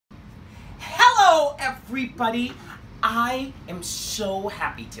Hello, everybody. I am so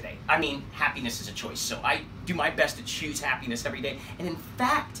happy today. I mean, happiness is a choice, so I do my best to choose happiness every day. And in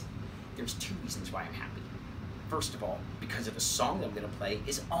fact, there's two reasons why I'm happy. First of all, because of the song that I'm going to play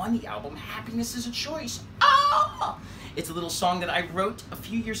is on the album Happiness is a Choice. Ah! It's a little song that I wrote a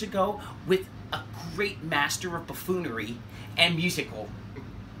few years ago with a great master of buffoonery and musical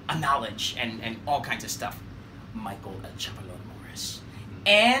knowledge and all kinds of stuff, Michael Morris.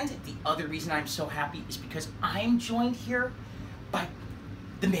 And the other reason I'm so happy is because I'm joined here by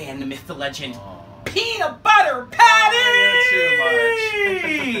the man, the myth, the legend, Peanut Butter Paddy!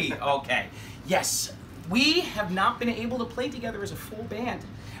 Too much. Okay, yes, we have not been able to play together as a full band.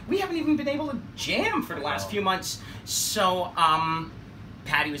 We haven't even been able to jam for the last few months. So,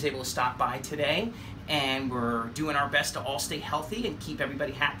 Paddy was able to stop by today, and we're doing our best to all stay healthy and keep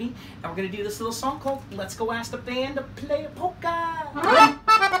everybody happy. And we're gonna do this little song called Let's Go Ask the Band to Play a Polka.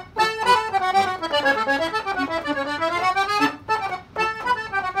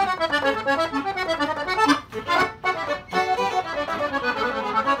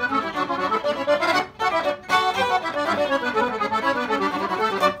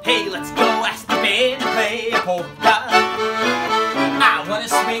 Hey, let's go ask the band to play a polka. I wanna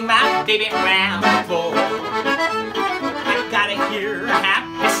swing my baby round the floor. I gotta hear a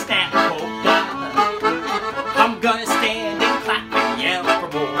happy snap polka. I'm gonna stand and clap and yell for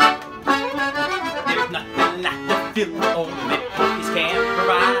more. There's nothing like the feeling only polkas can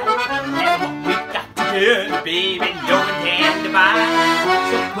provide. And what we got to do, baby, no one can divide.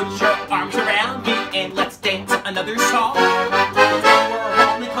 So put your arms around me and let's dance another song.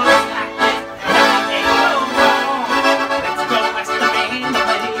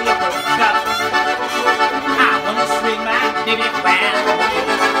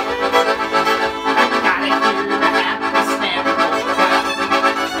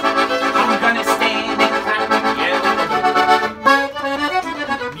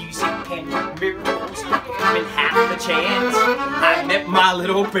 I met my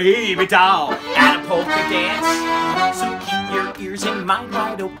little baby doll at a polka dance. So keep your ears and mind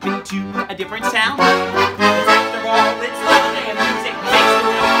wide open to a different sound. 'Cause after all, it's love and music makes the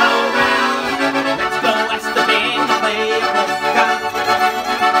world go round. Let's go ask the band to play a polka.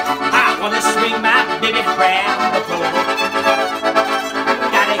 I wanna swing my baby round the floor.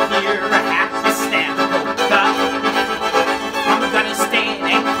 Gotta hear a happy snap polka. I'm gonna stand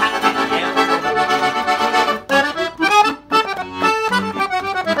and clap and yell.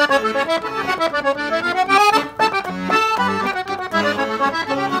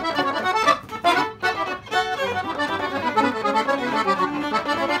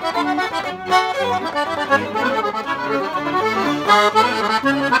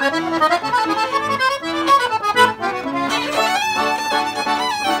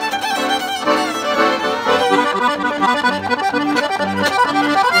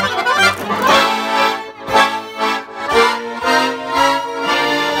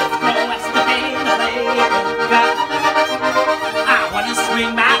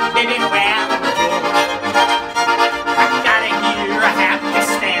 Swing my baby round the floor. I gotta hear a happy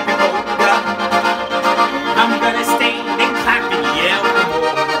stamping polka. I'm gonna stand and clap and yell for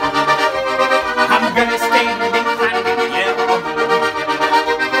more. I'm gonna stand and clap and yell for more.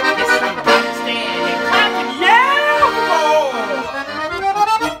 Yes, I'm gonna stand and clap and yell for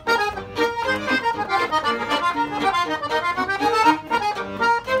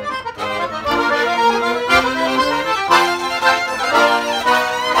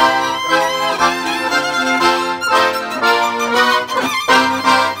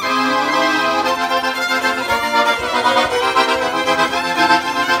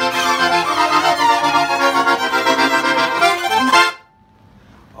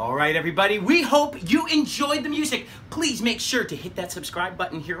Alright, everybody, we hope you enjoyed the music. Please make sure to hit that subscribe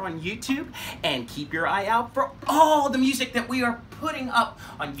button here on YouTube and keep your eye out for all the music that we are putting up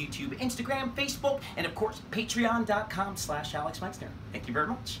on YouTube, Instagram, Facebook, and of course, patreon.com/Alex Meixner. Thank you very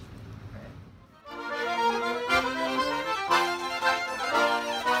much.